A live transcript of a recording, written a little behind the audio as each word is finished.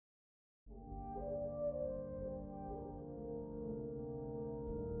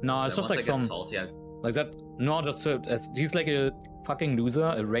No, it's just like some salty. like that. No, just he's like a fucking loser,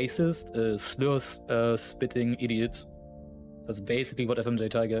 a racist, a spitting idiot. That's basically what FMJ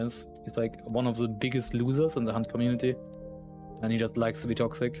Tiger is. He's like one of the biggest losers in the hunt community, and he just likes to be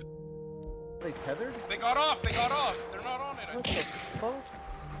toxic. They tethered? They got off. They got off. They're not on it. What the fuck?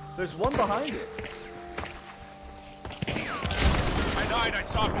 There's one behind it. I died. I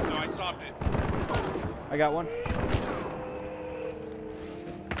stopped it though. I stopped it. I got one.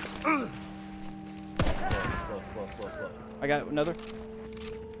 Slow. I got another.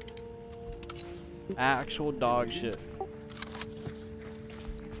 Actual dog shit.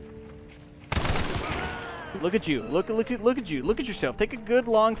 Look at you. Look at you. Look at yourself. Take a good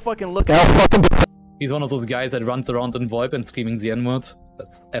long fucking look out. He's one of those guys that runs around in VoIP and screaming the N-word.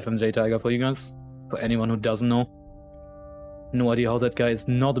 That's FMJ Tiger for you guys. For anyone who doesn't know. No idea how that guy is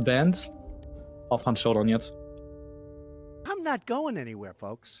not banned off Hunt Showdown yet. I'm not going anywhere,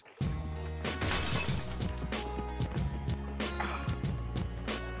 folks.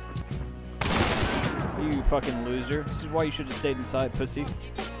 You fucking loser. This is why you should have stayed inside, pussy. You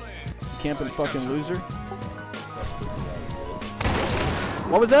camping fucking loser.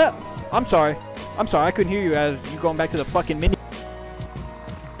 What was that? I'm sorry. I couldn't hear you as you going back to the fucking mini.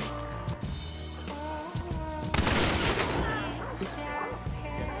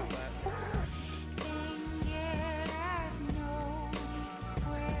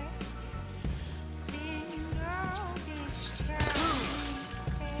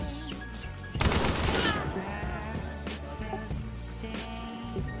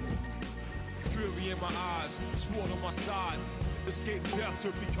 Fury in my eyes, sword on my side. Escape death to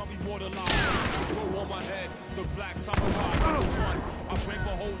become immortalized. Crow on my head, the black samurai. I bring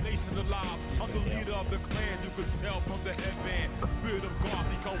my whole nation alive. I'm the leader of the clan, you could tell from the headband. Spirit of God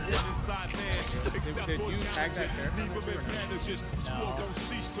become one inside man. Except for challenges, leave them in bandages. Sword don't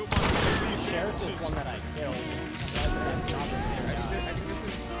cease till my daily vanishes. One that I killed. I think this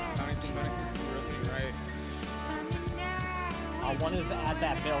is right. One is at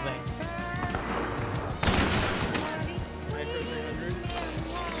that building.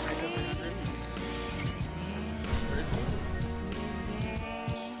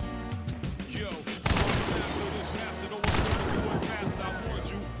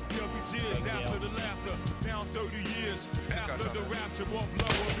 After the laughter, now 30 years after the rapture, one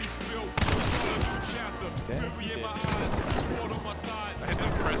blood will be spilled. Chapter, fury in my eyes, sword on my side. I had to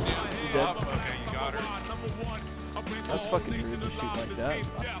press you. Okay, you got her. That's fucking rude to shoot like that.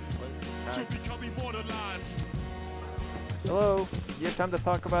 To become immortalized. Hello, do you have time to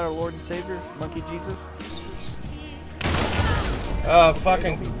talk about our Lord and Savior, Monkey Jesus?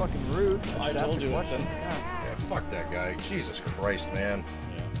 Fucking. Don't be fucking rude. I told you, Watson. Yeah, fuck that guy. Jesus Christ, man.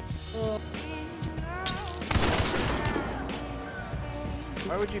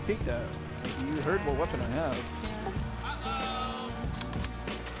 Why would you peek that? You heard what weapon I have.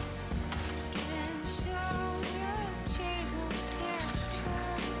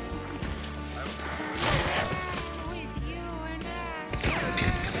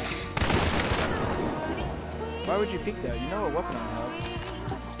 Why would you peek that? You know what weapon I have.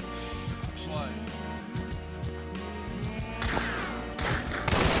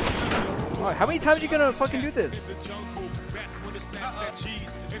 Alright, how many times are you gonna fucking do this?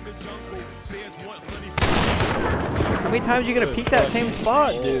 How many times are you gonna peek that same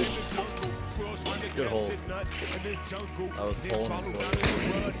spot, dude? Good hole. I was pulling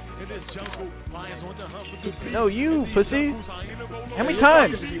No, you, pussy! How many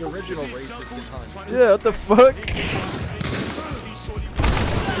times? the original racist. Yeah, what the fuck?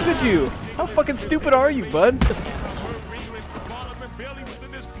 Look at you! How fucking stupid are you, bud?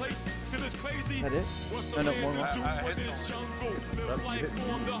 That it? No, no, more. I hit someone.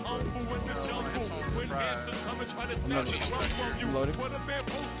 I'm loading.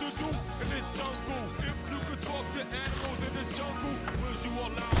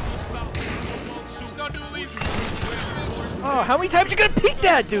 Oh, how many times are you gonna peek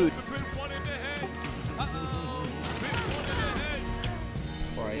that, dude?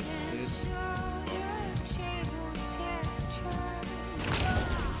 Christ, dude.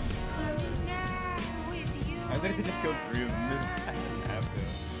 I literally just go through and I didn't have to.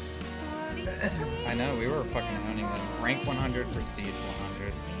 I know, we were fucking owning them. Rank 100, Prestige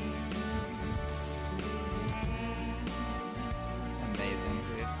 100. Amazing,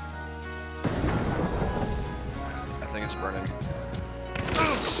 dude. I think it's burning.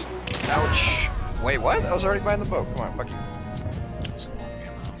 Ouch! Wait, what? I was already buying the boat. Come on, fuck you.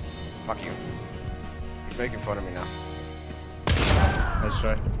 Fuck you. You're making fun of me now. Nice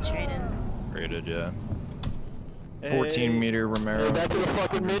try. Rated, yeah. 14-meter Romero. Back to the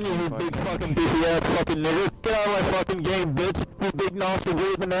fucking menu, you big fucking beefy ass fucking nigga. Get out of my fucking game, bitch. You big nostril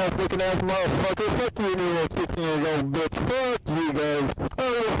breathing ass looking ass motherfucker. Fuck you, you little 16 years old bitch. Fuck you guys. I don't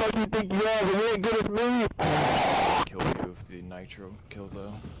know the fuck you think you are, but you ain't good as me. Kill you with the nitro kill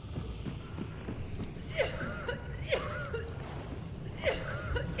though.